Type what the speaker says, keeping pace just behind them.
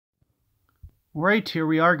Right, here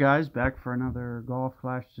we are, guys, back for another Golf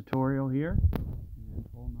Clash tutorial here. And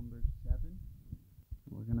hole number 7,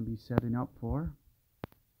 we're going to be setting up for.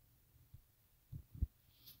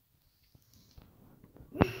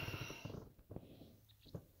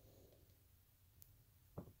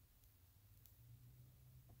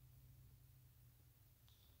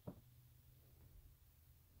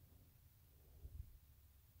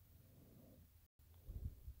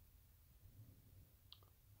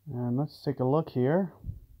 And let's take a look here.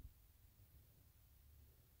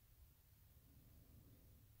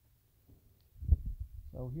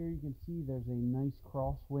 So here you can see there's a nice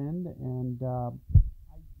crosswind, and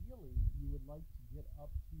ideally you would like to get up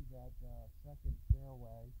to that second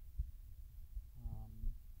fairway.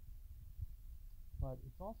 But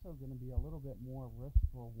it's also going to be a little bit more risk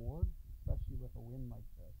reward, especially with a wind like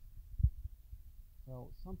this.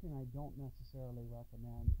 So something I don't necessarily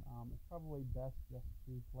recommend. It's probably best just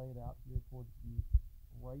to play it out here towards the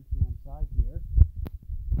right-hand side here.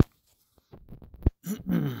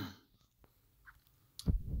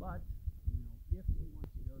 But, if you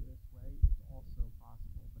want to go this way, it's also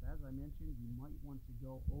possible. But as I mentioned, you might want to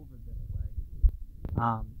go over this way.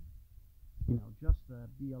 Just to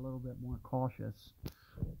be a little bit more cautious.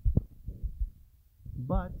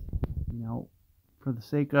 But, for the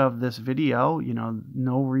sake of this video,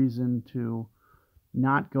 no reason to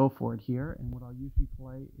not go for it here. And what I'll usually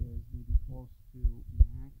play is maybe close to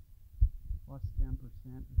max, plus 10%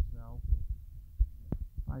 or so,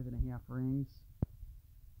 5.5 rings,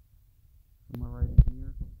 somewhere right in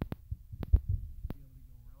here.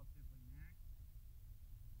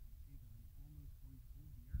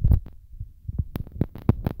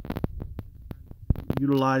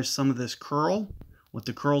 Utilize some of this curl. What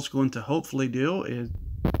the curl's going to hopefully do is,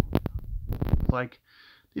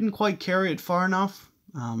 didn't quite carry it far enough.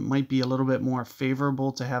 Might be a little bit more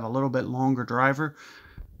favorable to have a little bit longer driver.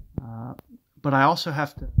 But I also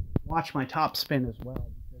have to watch my top spin as well,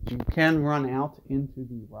 because you can run out into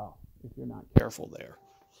the rough if you're not careful there.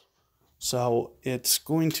 So it's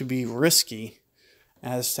going to be risky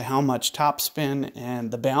as to how much top spin and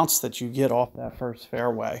the bounce that you get off that first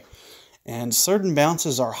fairway. And certain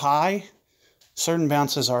bounces are high, certain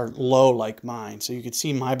bounces are low like mine. So you can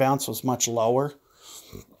see my bounce was much lower.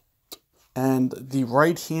 And the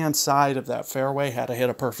right-hand side of that fairway, had to hit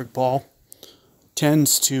a perfect ball,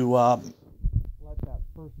 tends to let that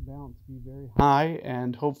first bounce be very high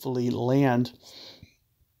and hopefully land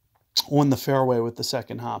on the fairway with the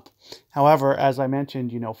second hop. However, as I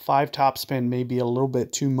mentioned, 5 top spin may be a little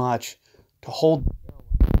bit too much to hold the fairway.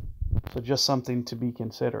 So just something to be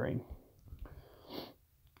considering.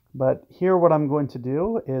 But here what I'm going to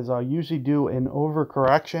do is I'll usually do an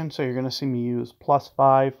overcorrection. So you're going to see me use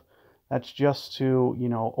 +5. That's just to,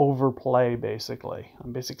 overplay basically.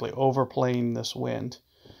 I'm basically overplaying this wind.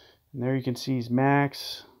 And there you can see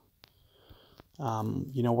max.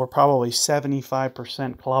 We're probably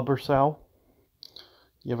 75% club or so,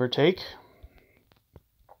 give or take.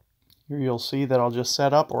 Here you'll see that I'll just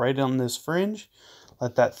set up right on this fringe.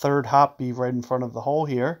 Let that third hop be right in front of the hole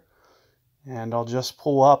here. And I'll just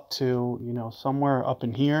pull up to, somewhere up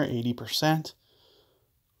in here, 80%.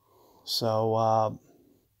 So,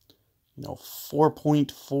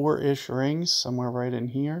 4.4-ish rings, somewhere right in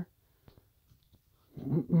here.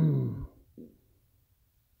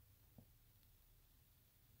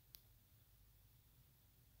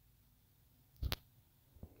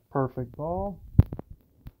 Perfect ball.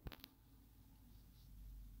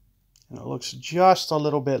 And it looks just a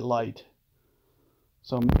little bit light.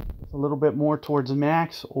 So a little bit more towards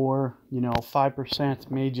max, or 5%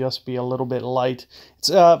 may just be a little bit light. It's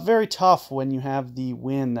very tough when you have the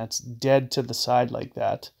wind that's dead to the side like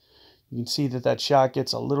that. You can see that that shot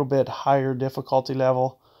gets a little bit higher difficulty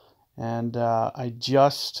level, and I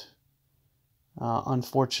just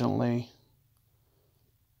unfortunately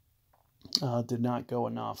did not go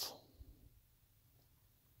enough.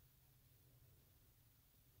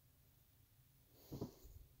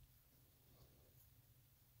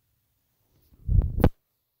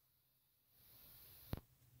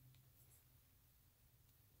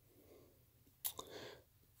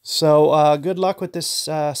 So good luck with this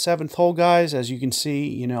 7th hole, guys. As you can see,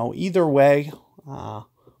 either way,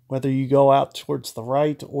 whether you go out towards the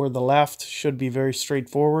right or the left, should be very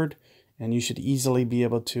straightforward, and you should easily be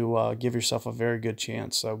able to give yourself a very good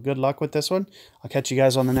chance. So good luck with this one. I'll catch you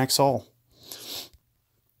guys on the next hole.